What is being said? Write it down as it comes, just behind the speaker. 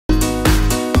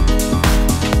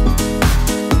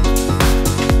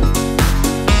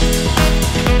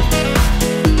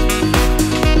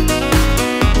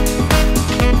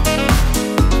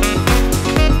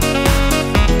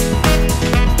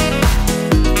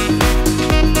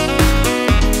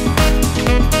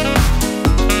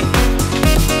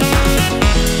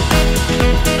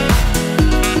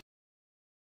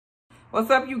What's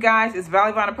up, you guys? It's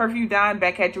Vallivon The Perfume Don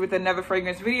back at you with another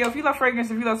fragrance video. If you love fragrance,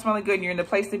 if you love smelling good, you're in the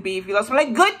place to be. If you love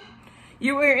smelling good,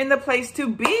 you are in the place to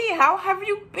be. How have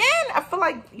you been? I feel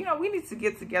like, we need to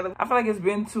get together. I feel like it's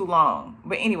been too long.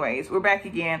 But anyways, we're back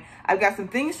again. I've got some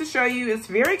things to show you. It's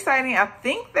very exciting. I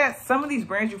think that some of these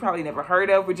brands you probably never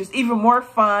heard of, which is even more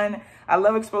fun. I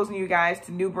love exposing you guys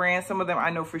to new brands. Some of them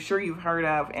I know for sure you've heard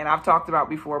of and I've talked about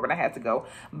before, but I had to go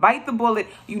bite the bullet.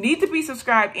 You need to be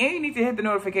subscribed and you need to hit the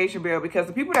notification bell because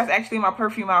the people that's actually in my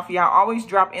Perfume Mafia, I always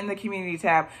drop in the community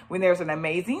tab when there's an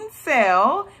amazing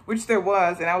sale, which there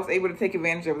was, and I was able to take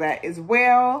advantage of that as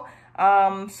well.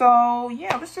 So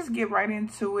yeah, let's just get right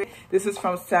into it. This is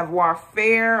from Savoir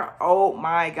Faire. Oh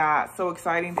my God, so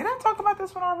exciting. Did I talk about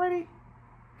this one already?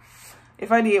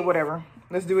 If I did, whatever.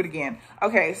 Let's do it again.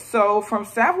 Okay, so from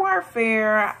Savoir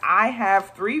Faire, I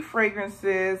have 3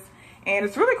 fragrances, and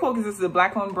it's really cool because this is a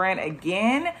Black-owned brand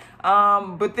again.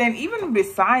 But then even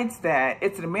besides that,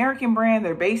 it's an American brand.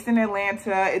 They're based in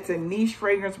Atlanta. It's a niche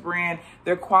fragrance brand.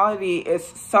 Their quality is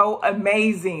so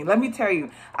amazing. Let me tell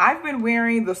you, I've been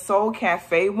wearing the Soul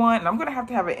Cafe one, and I'm going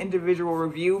to have an individual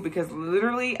review because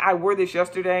literally I wore this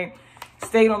yesterday.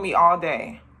 Stayed on me all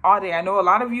day. All day. I know a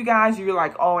lot of you guys, you're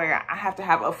like, oh, I have to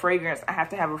have a fragrance. I have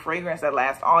to have a fragrance that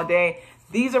lasts all day.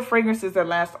 These are fragrances that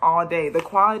last all day. The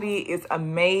quality is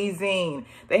amazing.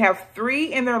 They have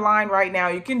 3 in their line right now.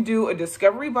 You can do a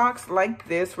discovery box like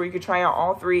this where you can try out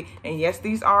all 3. And yes,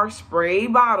 these are spray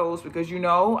bottles because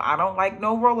I don't like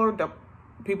no roller. The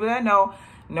people that know,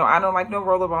 no, I don't like no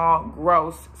rollerball.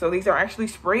 Gross. So these are actually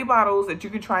spray bottles that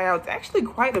you can try out. It's actually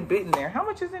quite a bit in there. How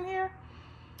much is in here?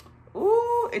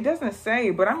 Ooh, it doesn't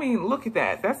say, but I mean, look at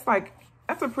that.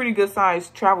 That's a pretty good size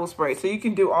travel spray. So you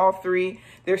can do all 3.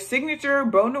 Their signature,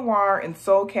 Beau Noir, and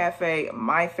Soul Cafe,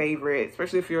 my favorite,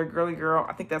 especially if you're a girly girl.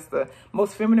 I think that's the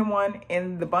most feminine one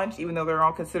in the bunch, even though they're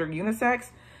all considered unisex.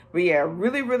 But yeah,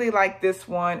 really, really like this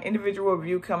one. Individual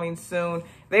review coming soon.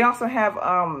 They also have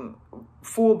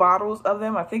full bottles of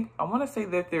them. I want to say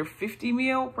that they're 50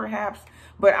 ml perhaps,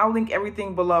 but I'll link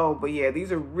everything below. But yeah,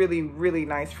 these are really, really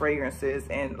nice fragrances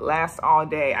and last all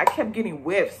day. I kept getting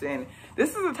whiffs, and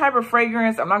this is the type of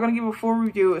fragrance, I'm not going to give a full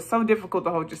review. It's so difficult to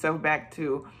hold yourself back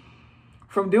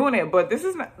from doing it, but this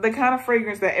is the kind of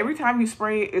fragrance that every time you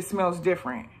spray it, it smells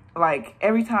different. Like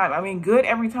every time, I mean, good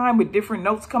every time, but different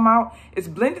notes come out. It's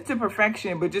blended to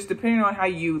perfection, but just depending on how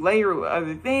you layer with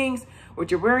other things,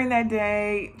 what you're wearing that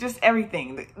day, just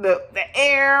everything. The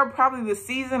air, probably the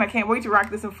season. I can't wait to rock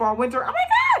this in fall, winter. Oh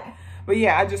my God. But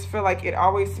yeah, I just feel like it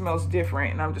always smells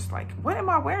different. And I'm just like, what am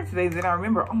I wearing today? Then I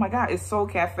remember, oh my God, it's Soul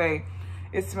Cafe.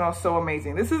 It smells so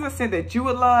amazing. This is a scent that you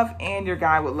would love and your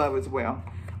guy would love as well.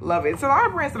 Love it. It's a lot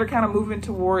of brands that are kind of moving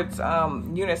towards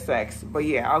unisex, but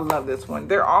yeah, I love this one.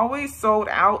 They're always sold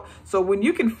out, so when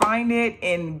you can find it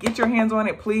and get your hands on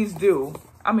it, please do.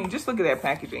 I mean, just look at that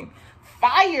packaging.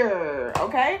 Fire,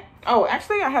 okay? Oh,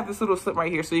 actually, I have this little slip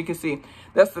right here so you can see.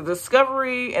 That's the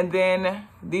Discovery, and then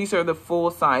these are the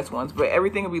full-size ones, but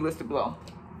everything will be listed below.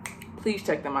 Please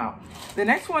check them out. The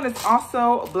next one is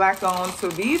also Black-owned, so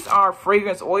these are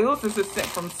fragrance oils. This is sent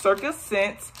from Circus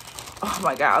Scents. Oh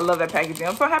my God, I love that packaging.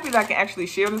 I'm so happy that I can actually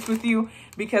share this with you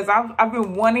because I've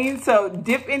been wanting to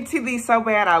dip into these so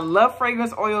bad. I love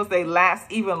fragrance oils. They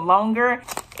last even longer.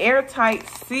 Airtight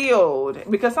sealed.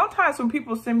 Because sometimes when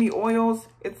people send me oils,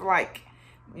 it's like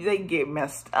they get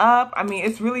messed up. I mean,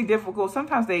 it's really difficult.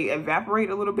 Sometimes they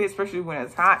evaporate a little bit, especially when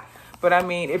it's hot. But I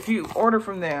mean, if you order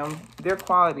from them, their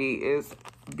quality is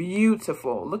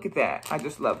beautiful. Look at that. I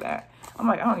just love that. I'm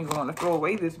like, I don't even want to throw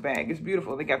away this bag. It's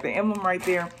beautiful. They got the emblem right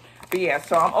there. But yeah,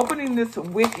 so I'm opening this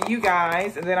with you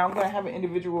guys, and then I'm going to have an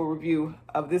individual review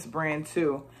of this brand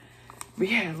too. But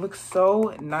yeah, it looks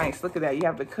so nice. Look at that. You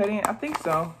have to cut in. I think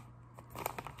so.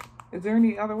 Is there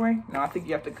any other way? No, I think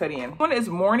you have to cut in. One is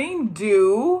Morning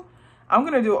Dew. I'm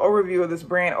going to do an overview of this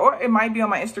brand, or it might be on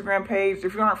my Instagram page.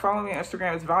 If you aren't following me on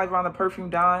Instagram, it's Vallivon The Perfume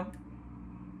Don.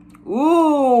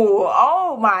 Ooh,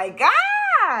 oh my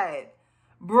God.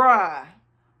 Bruh.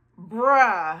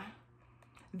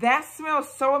 That smells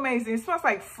so amazing. It smells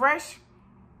like fresh.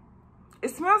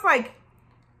 It smells like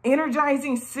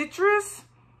energizing citrus,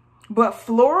 but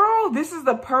floral. This is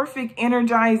the perfect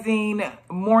energizing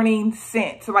morning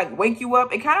scent to like wake you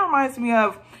up. It kind of reminds me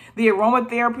of the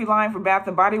aromatherapy line for Bath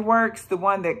 & Body Works, the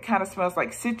one that kind of smells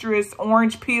like citrus,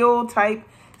 orange peel type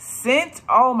scent.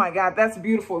 Oh my God, that's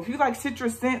beautiful. If you like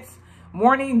citrus scents,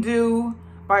 Morning Dew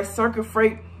by Circa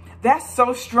Freight. That's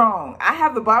so strong. I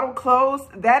have the bottle closed.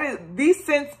 These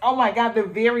scents, oh my God, they're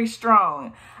very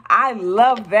strong. I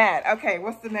love that. Okay,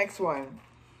 what's the next one?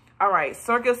 All right,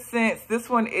 Circa Scents. This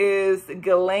one is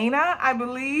Galena, I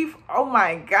believe. Oh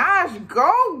my gosh,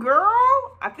 go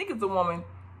girl. I think it's a woman.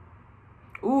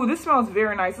 Ooh, this smells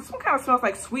very nice. This one kind of smells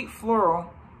like sweet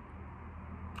floral.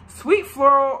 Sweet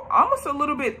floral, almost a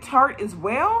little bit tart as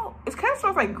well. It kind of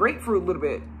smells like grapefruit a little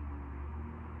bit.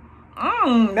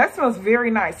 That smells very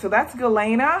nice. So that's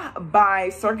Galena by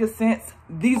Circa Scents.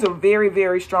 These are very,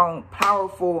 very strong,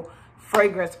 powerful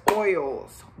fragrance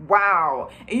oils. Wow.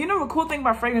 And you know the cool thing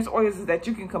about fragrance oils is that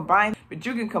you can combine,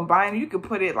 you can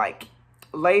put it like,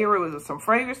 layer it with some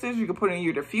fragrances. You can put it in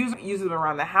your diffuser, use them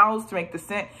around the house to make the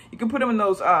scent. You can put them in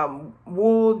those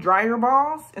wool dryer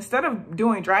balls. Instead of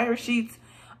doing dryer sheets,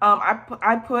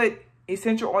 I put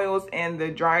essential oils in the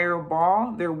dryer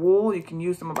ball. They're wool. You can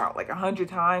use them about like 100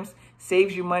 times.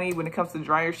 Saves you money when it comes to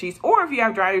dryer sheets. Or if you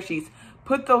have dryer sheets,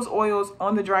 put those oils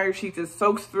on the dryer sheets. It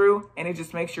soaks through and it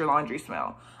just makes your laundry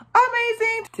smell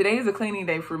amazing. Today is a cleaning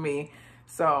day for me.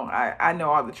 So I know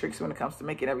all the tricks when it comes to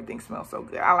making everything smell so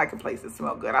good. I like a place that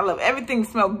smells good. I love everything to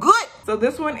smell good. So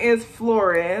this one is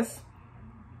Flores.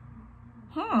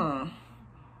 Ooh,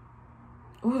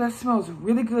 that smells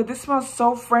really good. This smells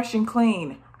so fresh and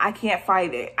clean. I can't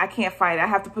fight it. I can't fight it. I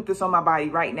have to put this on my body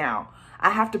right now. I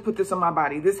have to put this on my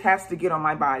body. This has to get on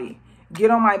my body.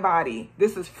 Get on my body.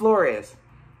 This is Flores.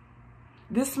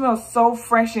 This smells so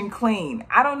fresh and clean.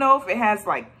 I don't know if it has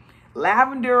like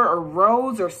lavender or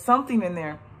rose or something in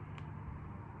there.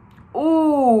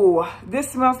 Ooh,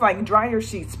 this smells like dryer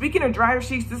sheets. Speaking of dryer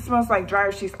sheets, this smells like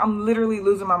dryer sheets. I'm literally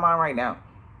losing my mind right now.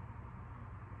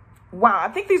 Wow, I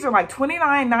think these are like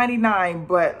 $29.99,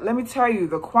 but let me tell you,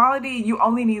 the quality, you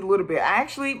only need a little bit.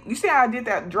 You see how I did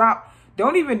that drop?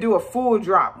 Don't even do a full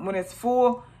drop. When it's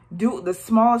full, do the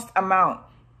smallest amount.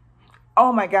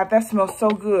 Oh my God, that smells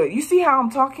so good. You see how I'm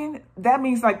talking? That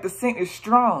means like the scent is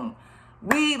strong.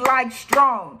 We like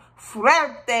strong.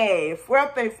 Fuerte,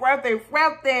 fuerte, fuerte,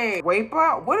 fuerte.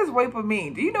 Wepa? What does wepa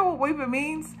mean? Do you know what wepa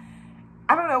means?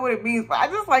 I don't know what it means, but I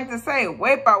just like to say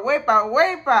wepa, wepa,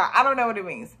 wepa. I don't know what it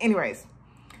means. Anyways.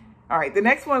 All right, the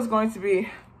next one is going to be,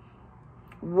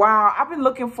 wow, I've been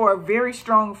looking for a very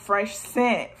strong, fresh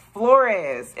scent.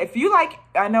 Flores. If you like,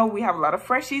 I know we have a lot of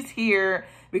freshies here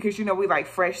because, you know, we like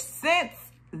fresh scents.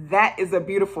 That is a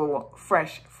beautiful,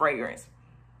 fresh fragrance.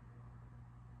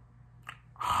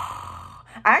 I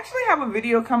actually have a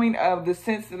video coming of the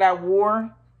scents that I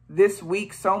wore this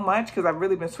week so much because I've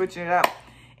really been switching it up.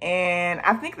 And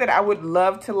I think that I would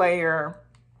love to layer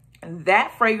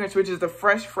that fragrance, which is the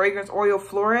Fresh Fragrance Oil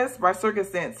Flores by Circa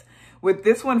Scents, with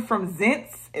this one from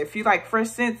Zents. If you like fresh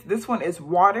scents, this one is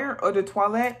Water Eau de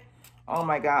Toilette. Oh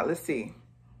my God, let's see.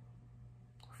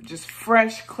 Just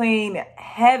fresh, clean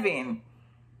heaven.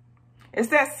 It's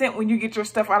that scent when you get your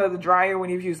stuff out of the dryer,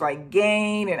 when you've used like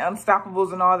Gain and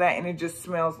Unstoppables and all that, and it just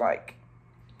smells like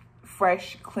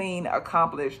fresh, clean,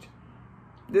 accomplished.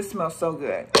 This smells so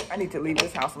good. I need to leave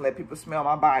this house and let people smell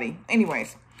my body.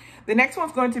 Anyways, the next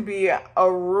one's going to be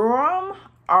Aurum,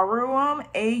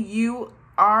 A-U-R-U-M.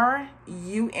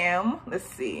 Let's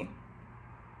see.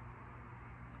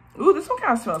 Ooh, this one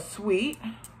kind of smells sweet.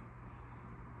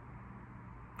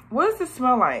 What does this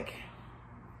smell like?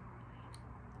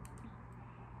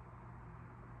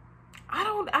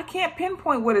 I can't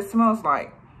pinpoint what it smells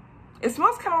like. It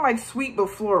smells kind of like sweet but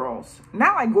florals.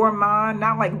 Not like gourmand,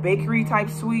 not like bakery type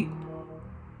sweet.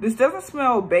 This doesn't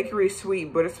smell bakery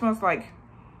sweet, but it smells like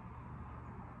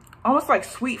almost like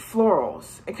sweet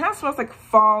florals. It kind of smells like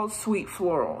fall sweet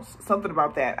florals. Something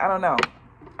about that. I don't know.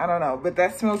 But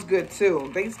that smells good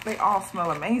too. They all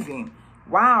smell amazing.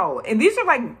 Wow. And these are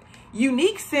like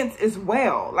unique scents as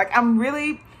well. Like I'm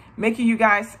really making you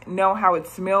guys know how it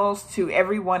smells to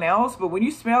everyone else. But when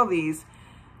you smell these,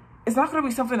 it's not going to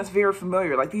be something that's very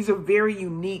familiar. Like these are very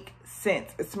unique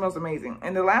scents. It smells amazing.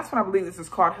 And the last one, I believe this is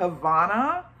called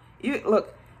Havana.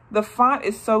 Look, the font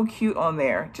is so cute on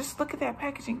there. Just look at that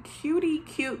packaging. Cutie,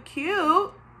 cute,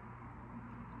 cute.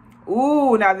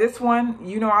 Ooh, now this one,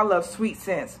 you know I love sweet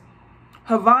scents.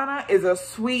 Havana is a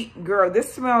sweet girl.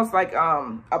 This smells like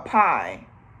a pie.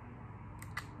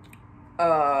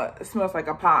 It smells like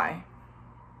a pie.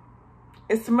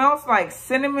 It smells like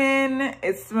cinnamon.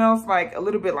 It smells like a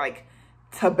little bit like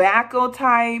tobacco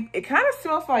type. It kind of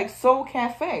smells like Soul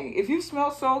Cafe. If you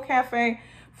smell Soul Cafe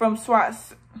from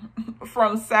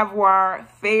Savoir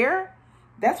Faire,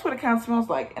 that's what it kind of smells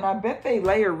like. And I bet they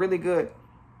layer really good.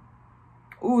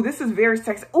 Ooh, this is very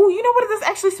sexy. Ooh, you know what this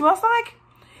actually smells like?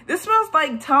 This smells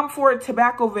like Tom Ford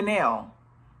Tobacco Vanille.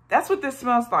 That's what this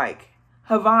smells like.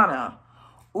 Havana.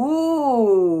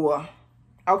 Ooh.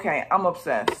 Okay, I'm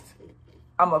obsessed.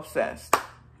 I'm obsessed.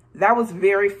 That was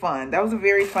very fun. That was a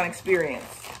very fun experience.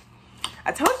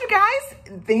 I told you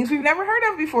guys, things we've never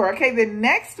heard of before. Okay, the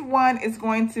next one is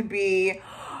going to be,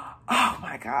 oh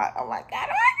my God, oh my God,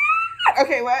 oh my God.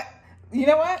 Okay, what? You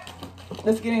know what?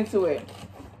 Let's get into it.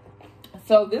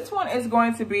 So this one is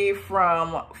going to be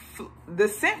from the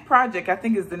Scent Project, I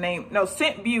think is the name. No,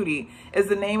 Scent Beauty is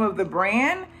the name of the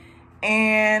brand.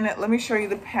 And let me show you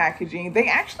the packaging. They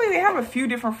have a few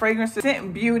different fragrances.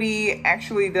 Scent Beauty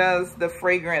actually does the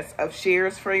fragrance of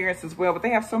Cher's fragrance as well, but they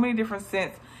have so many different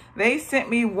scents. They sent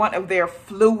me one of their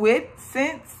fluid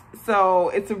scents. So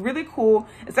it's a really cool,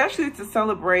 it's actually to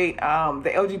celebrate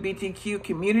the LGBTQ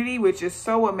community, which is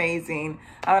so amazing.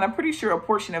 And I'm pretty sure a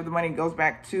portion of the money goes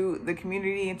back to the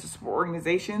community and to support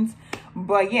organizations.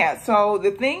 But yeah, so the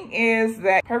thing is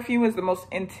that perfume is the most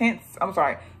intense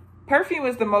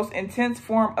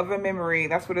form of a memory.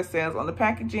 That's what it says on the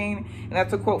packaging. And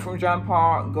that's a quote from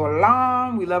Jean-Paul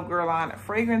Gaultier. We love Guerlain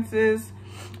fragrances.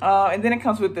 And then it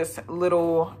comes with this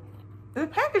little, the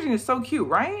packaging is so cute,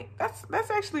 right? That's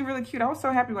actually really cute. I was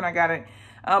so happy when I got it.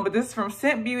 But this is from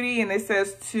Scent Beauty, and it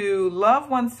says, to love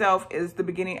oneself is the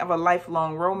beginning of a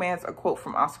lifelong romance, a quote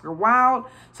from Oscar Wilde.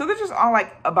 So they're just all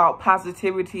like about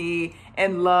positivity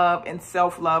and love and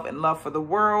self-love and love for the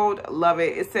world. Love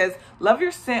it. It says, love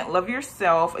your scent, love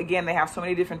yourself. Again, they have so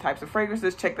many different types of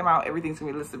fragrances. Check them out. Everything's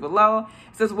gonna be listed below.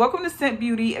 It says, welcome to Scent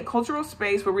Beauty, a cultural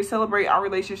space where we celebrate our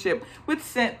relationship with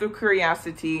scent through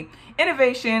curiosity,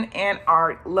 innovation, and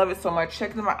art. Love it so much.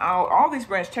 Check them out. All these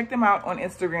brands, check them out on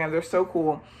Instagram. They're so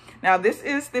cool. Now, this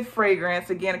is the fragrance.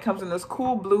 Again, it comes in this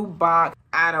cool blue box.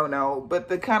 I don't know, but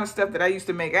the kind of stuff that I used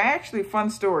to make, fun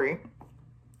story.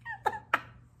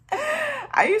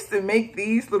 I used to make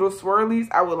these little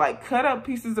swirlies. I would like cut up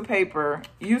pieces of paper,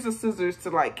 use the scissors to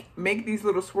like make these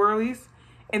little swirlies,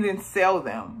 and then sell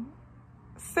them.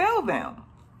 Sell them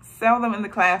in the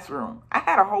classroom. I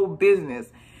had a whole business.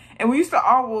 And we used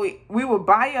to we would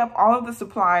buy up all of the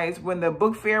supplies when the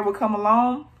book fair would come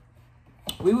along.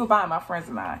 We would buy, my friends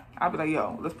and I'd be like,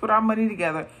 yo, let's put our money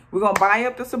together. We're going to buy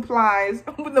up the supplies.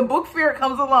 When the book fair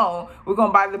comes along, we're going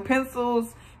to buy the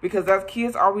pencils, because as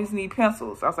kids always need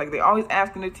pencils. I was like, they always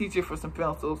asking the teacher for some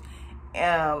pencils.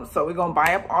 So we're going to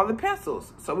buy up all the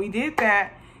pencils. So we did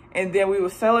that. And then we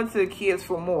would sell it to the kids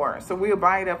for more. So we would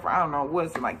buy it up for, I don't know, what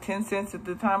is it, like 10 cents at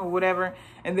the time or whatever.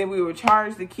 And then we would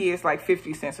charge the kids like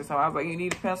 50 cents or something. I was like, you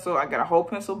need a pencil? I got a whole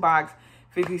pencil box,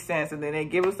 50 cents. And then they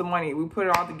give us the money. We put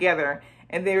it all together.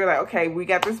 And they were like, okay, we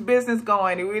got this business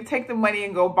going. And we would take the money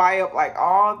and go buy up like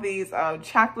all these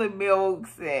chocolate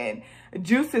milks and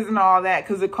juices and all that,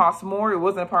 because it cost more. It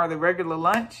wasn't a part of the regular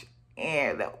lunch.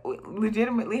 And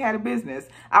legitimately had a business.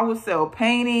 I would sell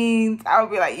paintings. I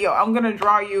would be like, yo, I'm gonna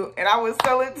draw you, and I would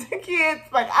sell it to kids.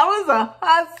 Like, I was a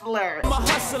hustler. I'm a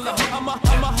hustler. I'm a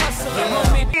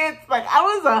hustler. Kids, like, I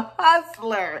was a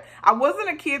hustler. I wasn't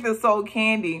a kid that sold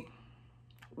candy.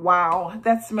 Wow,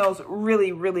 that smells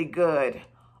really, really good.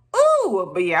 Ooh,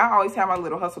 but yeah, I always have my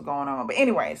little hustle going on. But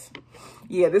anyways,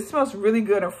 yeah, this smells really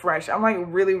good and fresh. I'm like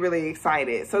really, really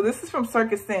excited. So this is from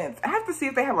Circus Scents. I have to see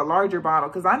if they have a larger bottle,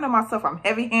 because I know myself, I'm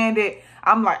heavy-handed.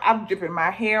 I'm dripping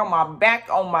my hair on my back,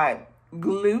 on my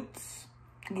glutes.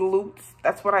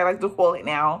 That's what I like to call it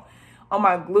now. On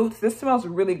my glutes. This smells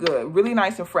really good, really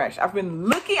nice and fresh. I've been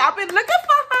looking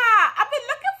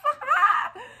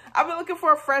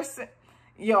for a fresh scent.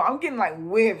 Yo, I'm getting like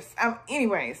whiffs.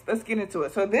 Anyways, let's get into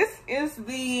it. So this is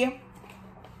the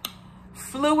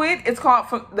fluid. It's called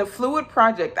the Fluid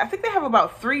Project. I think they have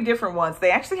about 3 different ones.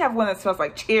 They actually have one that smells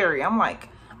like cherry. I'm like,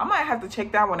 I might have to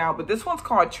check that one out. But this one's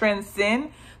called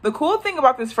Transcend. The cool thing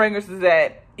about this fragrance is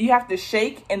that you have to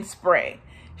shake and spray.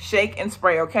 Shake and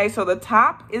spray, okay? So the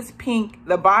top is pink.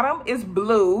 The bottom is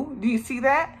blue. Do you see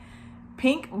that?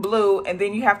 Pink, blue, and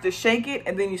then you have to shake it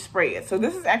and then you spray it. So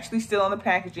this is actually still on the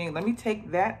packaging. Let me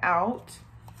take that out.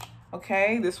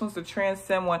 Okay, this one's the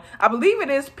Transcend one. I believe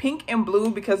it is pink and blue,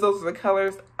 because those are the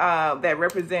colors that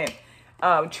represent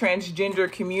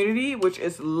transgender community, which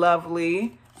is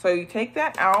lovely. So you take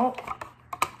that out.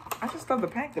 I just love the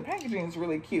pack. The packaging is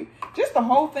really cute. Just the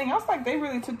whole thing. I was like, they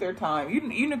really took their time.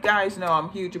 You guys know I'm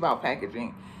huge about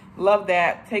packaging. Love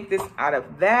that. Take this out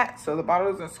of that so the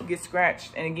bottle doesn't get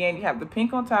scratched. And again, you have the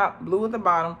pink on top, blue at the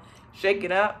bottom. Shake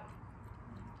it up.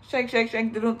 Shake, shake,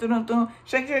 shake.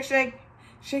 Shake, shake, shake.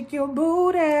 Shake your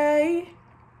booty.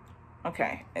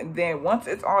 Okay. And then once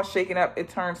it's all shaken up, it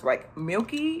turns like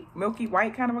milky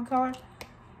white kind of a color.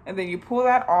 And then you pull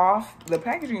that off. The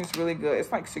packaging is really good.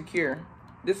 It's like secure.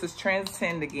 This is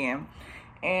Transcend again.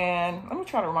 And let me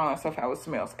try to remind myself how it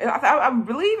smells. I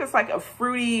believe it's like a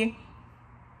fruity...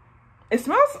 It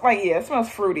smells like, yeah, it smells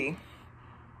fruity.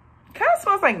 Kind of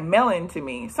smells like melon to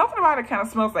me. Something about it kind of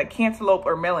smells like cantaloupe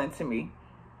or melon to me.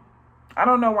 I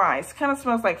don't know why. It kind of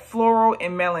smells like floral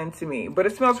and melon to me, but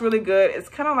it smells really good. It's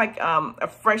kind of like a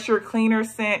fresher, cleaner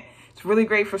scent. It's really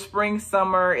great for spring,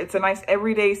 summer. It's a nice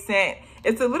everyday scent.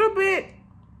 It's a little bit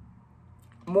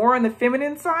more on the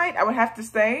feminine side, I would have to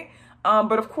say.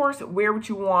 But of course, wear what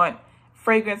you want.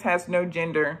 Fragrance has no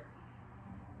gender.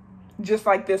 Just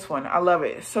like this one. I love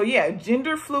it. So yeah,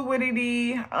 gender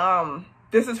fluidity.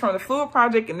 This is from the Fluid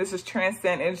Project, and this is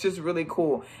Transcend, and it's just really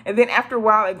cool. And then after a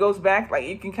while, it goes back. Like,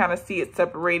 you can kind of see it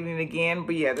separating again.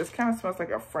 But yeah, this kind of smells like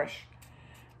a fresh,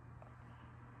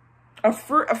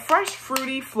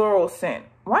 fruity floral scent.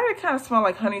 Why did it kind of smell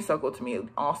like honeysuckle to me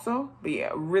also? But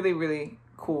yeah, really, really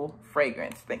cool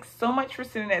fragrance. Thanks so much for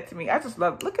sending that to me. I just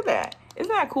love it. Look at that.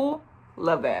 Isn't that cool?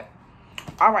 Love that.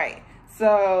 All right.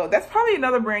 So that's probably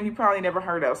another brand you probably never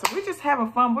heard of. So we're just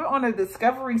having fun. We're on a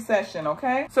discovery session,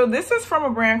 okay? So this is from a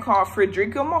brand called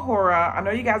Frederico Mahora. I know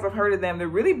you guys have heard of them. They're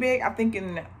really big, I think,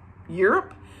 in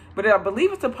Europe. But I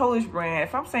believe it's a Polish brand.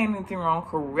 If I'm saying anything wrong,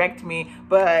 correct me.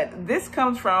 But this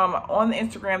comes from, on the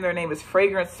Instagram, their name is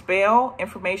Fragrance Spell.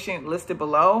 Information listed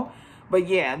below. But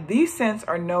yeah, these scents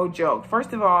are no joke.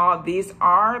 First of all, these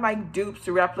are like dupes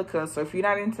to replicas. So if you're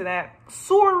not into that,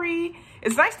 sorry.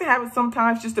 It's nice to have it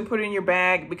sometimes just to put it in your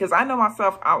bag, because I know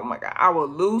myself, oh my God, I will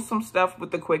lose some stuff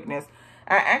with the quickness.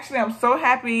 I'm so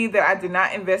happy that I did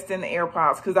not invest in the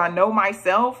AirPods, because I know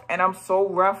myself and I'm so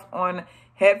rough on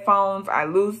headphones. I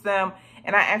lose them.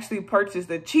 And I actually purchased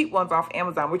the cheap ones off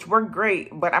Amazon, which worked great,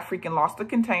 but I freaking lost the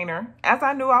container, as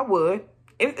I knew I would.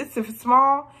 If it's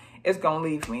small, it's going to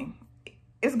leave me.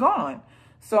 It's gone.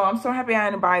 So I'm so happy I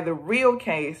didn't buy the real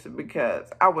case, because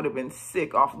I would have been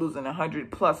sick off losing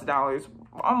 $100+,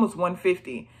 almost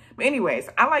 $150. But anyways,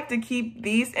 I like to keep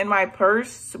these in my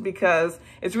purse because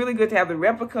it's really good to have the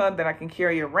replica that I can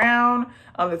carry around.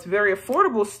 It's very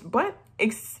affordable, but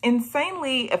it's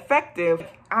insanely effective.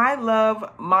 I love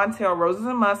Montel Roses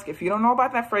and Musk. If you don't know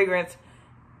about that fragrance,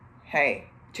 hey,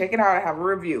 check it out. I have a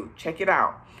review. Check it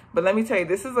out. But let me tell you,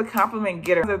 this is a compliment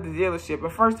getter at the dealership.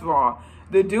 But first of all,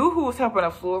 the dude who was helping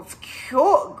us was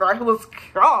cute, girl. He was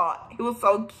cute. He was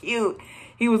so cute.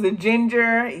 He was a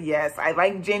ginger. Yes, I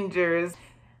like gingers.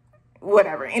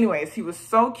 Whatever. Anyways, he was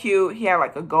so cute. He had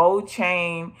like a gold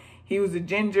chain. He was a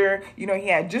ginger. You know, he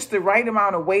had just the right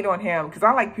amount of weight on him. Because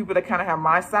I like people that kind of have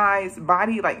my size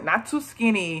body. Like, not too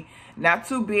skinny, not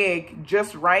too big,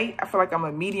 just right. I feel like I'm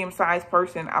a medium-sized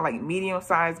person. I like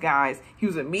medium-sized guys. He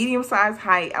was a medium-sized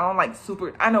height. I don't like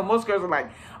super. I know most girls are like,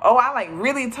 oh, I like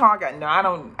really tall guys. No, I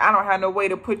don't have no way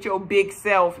to put your big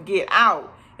self. Get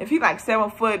out. If he like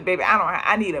 7 foot, baby,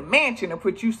 I need a mansion to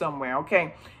put you somewhere,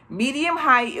 okay? Medium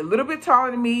height, a little bit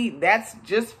taller than me. That's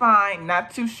just fine.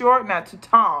 Not too short, not too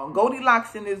tall.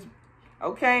 Goldilocks in his,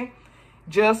 okay?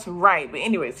 Just right. But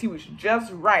anyways, he was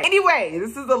just right. Anyway,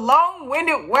 this is a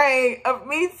long-winded way of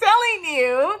me telling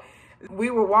you. We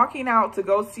were walking out to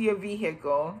go see a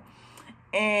vehicle,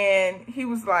 and he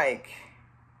was like,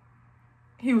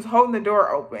 he was holding the door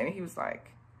open. He was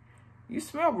like, you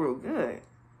smell real good.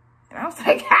 And I was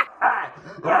like,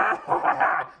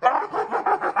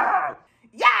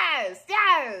 yes,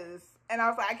 yes. And I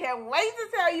was like, I can't wait to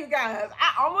tell you guys.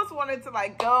 I almost wanted to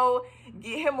like go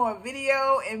get him on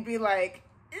video and be like,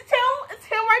 it's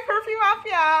him, my Perfume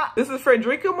Mafia. This is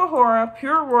Frederico Mahora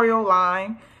Pure Royal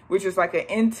line, which is like an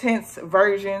intense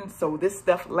version. So this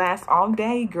stuff lasts all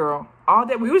day, girl. All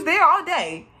day. We was there all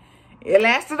day. It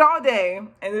lasted all day,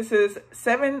 and this is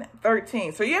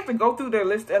 713. So you have to go through their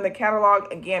list in the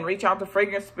catalog. Again, reach out to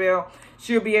Fragrance Spell.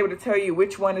 She'll be able to tell you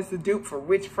which one is the dupe for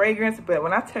which fragrance. But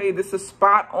when I tell you this is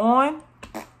spot on,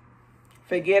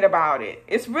 forget about it.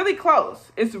 It's really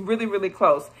close. It's really, really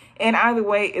close. And either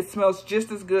way, it smells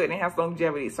just as good and it has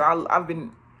longevity. So I've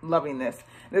been loving this.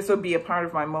 This will be a part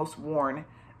of my most worn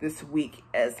this week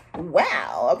as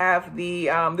well. I have the,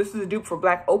 this is a dupe for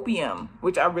Black Opium,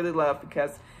 which I really love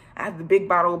because I have the big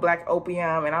bottle of Black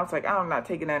Opium, and I was like, I'm not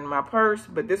taking that in my purse,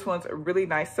 but this one's a really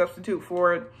nice substitute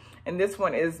for it. And this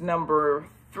one is number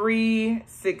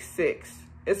 366.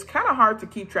 It's kind of hard to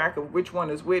keep track of which one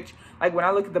is which. Like when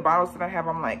I look at the bottles that I have,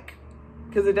 I'm like,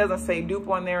 because it doesn't say dupe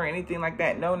on there or anything like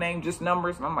that. No name, just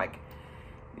numbers. And I'm like,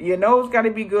 your nose got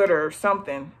to be good or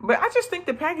something. But I just think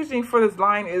the packaging for this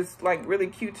line is like really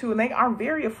cute too. And they are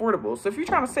very affordable. So if you're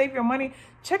trying to save your money,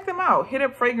 check them out. Hit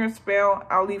up Fragrance Spell.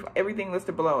 I'll leave everything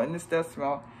listed below. And this does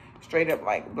smell straight up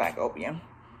like Black Opium.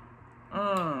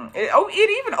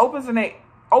 It even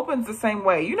opens the same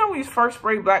way. You know when you first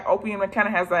spray Black Opium, it kind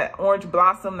of has that orange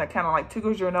blossom that kind of like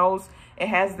tickles your nose. It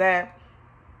has that.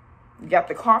 You got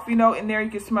the coffee note in there. You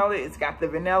can smell it. It's got the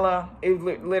vanilla. It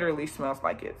literally smells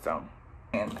like it. So.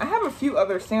 And I have a few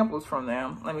other samples from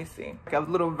them. Let me see. Like a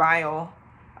little vial.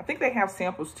 I think they have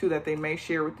samples too that they may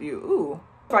share with you. Ooh,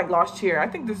 it's like Lost Cherry. I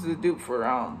think this is a dupe for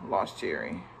Lost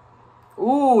Cherry.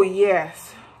 Ooh,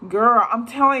 yes. Girl, I'm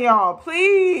telling y'all,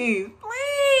 please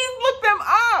look them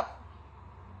up.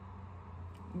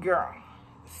 Girl,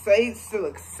 say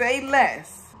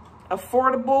less.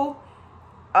 Affordable,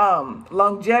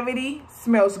 longevity,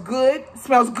 smells good.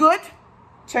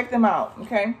 Check them out,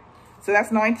 okay? So that's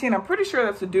 $19. I'm pretty sure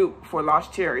that's a dupe for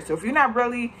Lost Cherry. So if you're not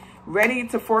really ready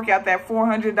to fork out that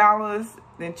 $400,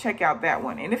 then check out that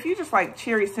one. And if you just like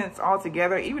cherry scents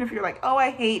altogether, even if you're like, oh, I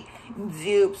hate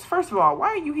dupes. First of all, why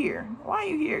are you here? Why are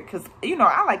you here? Because, you know,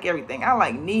 I like everything. I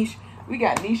like niche. We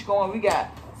got niche going. We got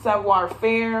Savoir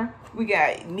Faire. We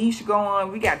got niche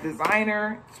going. We got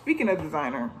designer. Speaking of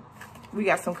designer, we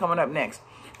got some coming up next.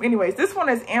 Anyways, this one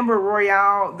is Amber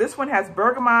Royale. This one has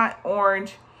bergamot,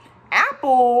 orange,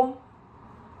 apple.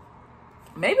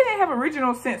 Maybe they have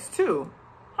original scents too.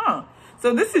 Huh.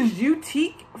 So this is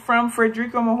Utique from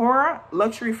Federico Mahora,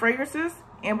 Luxury Fragrances,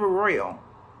 Amber Royal.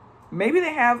 Maybe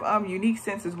they have unique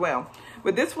scents as well.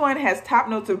 But this one has top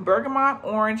notes of bergamot,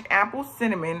 orange, apple,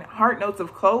 cinnamon, heart notes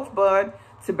of clove bud,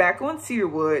 tobacco, and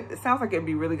cedarwood. It sounds like it'd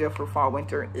be really good for fall,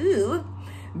 winter. Ooh.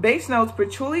 Base notes,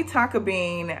 patchouli, tonka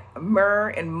bean, myrrh,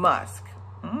 and musk.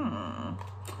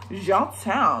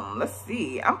 Jantam. Let's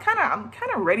see. I'm kind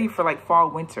of ready for like fall,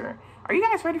 winter. Are you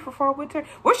guys ready for fall, winter?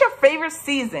 What's your favorite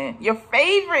season? Your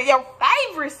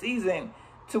favorite season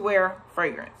to wear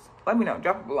fragrance? Let me know.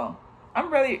 Drop it below.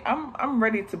 I'm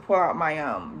ready to pull out my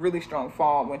really strong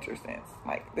fall, winter scents.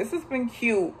 Like, this has been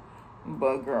cute,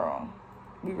 but girl,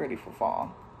 we ready for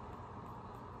fall.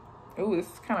 Ooh, this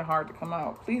is kind of hard to come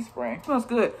out. Please spray. It smells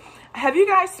good. Have you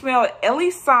guys smelled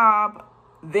Elie Saab,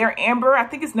 their Amber? I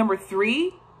think it's number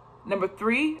 3. Number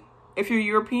 3 if you're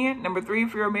European. Number 3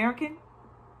 if you're American.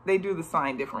 They do the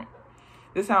sign different.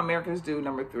 This is how Americans do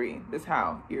number 3. This is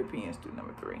how Europeans do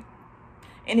number 3.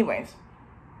 Anyways,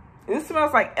 this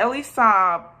smells like Elie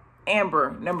Saab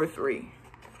Amber number 3.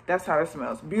 That's how it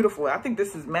smells. Beautiful. I think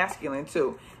this is masculine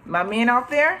too. My men out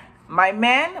there, my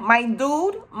man, my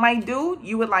dude,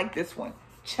 you would like this one.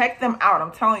 Check them out.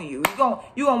 I'm telling you.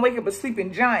 You're gonna wake up a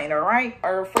sleeping giant, all right?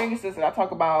 Or fragrances that I talk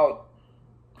about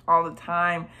all the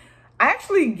time. I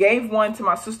actually gave one to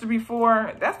my sister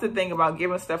before. That's the thing about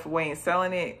giving stuff away and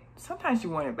selling it. Sometimes you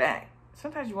want it back.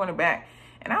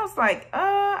 And I was like,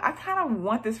 I kind of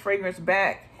want this fragrance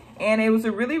back. And it was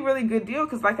a really, really good deal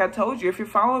because like I told you, if you're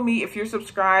following me, if you're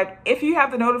subscribed, if you have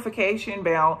the notification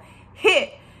bell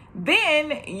hit,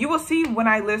 then you will see when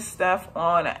I list stuff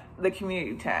on the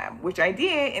community tab, which I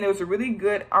did. And it was a really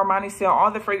good Armani sale.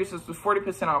 All the fragrances was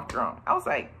 40% off, girl. I was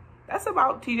like, that's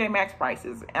about TJ Maxx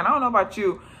prices. And I don't know about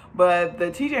you, but the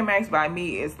TJ Maxx by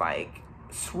me is like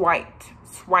swiped.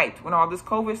 When all this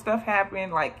COVID stuff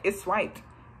happened, like it's swiped.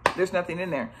 There's nothing in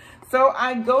there. So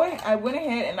I went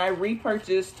ahead and I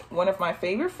repurchased one of my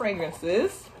favorite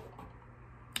fragrances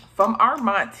from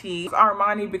Armani. It's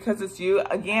Armani Because It's You.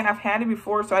 Again, I've had it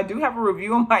before, so I do have a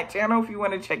review on my channel if you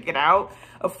want to check it out.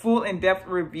 A full in-depth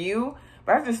review.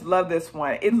 But I just love this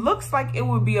one. It looks like it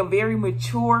would be a very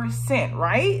mature scent,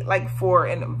 right? Like for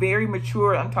a very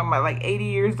mature, I'm talking about like 80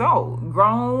 years old.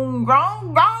 Grown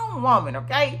woman,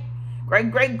 okay?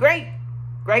 Great,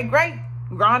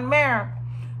 grandmère.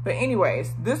 But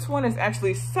anyways, this one is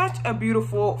actually such a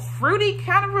beautiful, fruity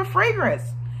kind of a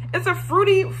fragrance. It's a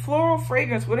fruity floral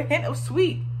fragrance with a hint of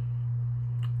sweet.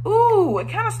 Ooh, it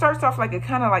kind of starts off like a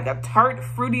tart,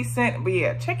 fruity scent. But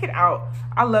yeah, check it out.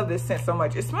 I love this scent so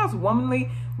much. It smells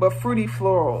womanly, but fruity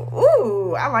floral.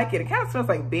 Ooh, I like it. It kind of smells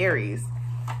like berries.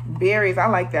 I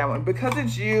like that one. Because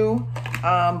It's You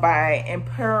by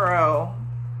Imperio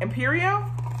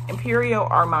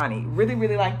Armani.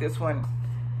 Really like this one.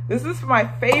 This is my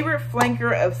favorite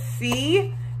flanker of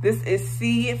C. This is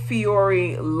C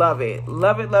Fiori. Love it.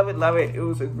 It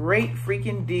was a great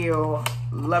freaking deal.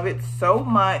 Love it so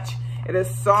much. It is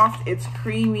soft. It's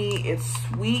creamy. It's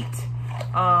sweet.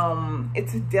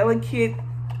 It's a delicate,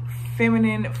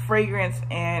 feminine fragrance,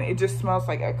 and it just smells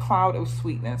like a cloud of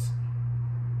sweetness.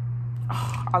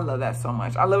 Oh, I love that so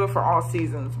much. I love it for all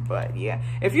seasons, but yeah.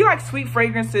 If you like sweet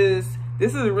fragrances,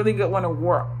 this is a really good one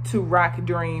to rock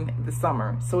during the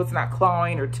summer. So it's not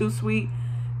cloying or too sweet.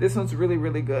 This one's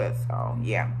really good. So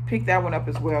yeah, pick that one up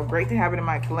as well. Great to have it in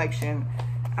my collection.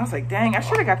 I was like, dang, I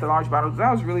should have got the large bottle because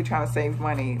I was really trying to save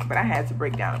money, but I had to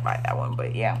break down and buy that one.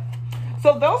 But yeah.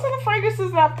 So those are the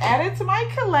fragrances that I've added to my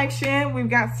collection. We've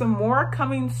got some more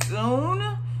coming soon.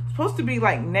 It's supposed to be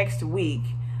like next week.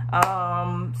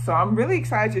 So I'm really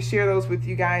excited to share those with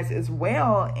you guys as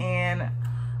well. And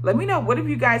let me know, what have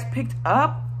you guys picked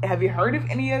up? Have you heard of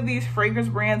any of these fragrance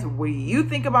brands? What do you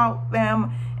think about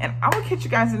them? And I will catch you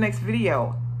guys in the next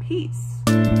video. Peace.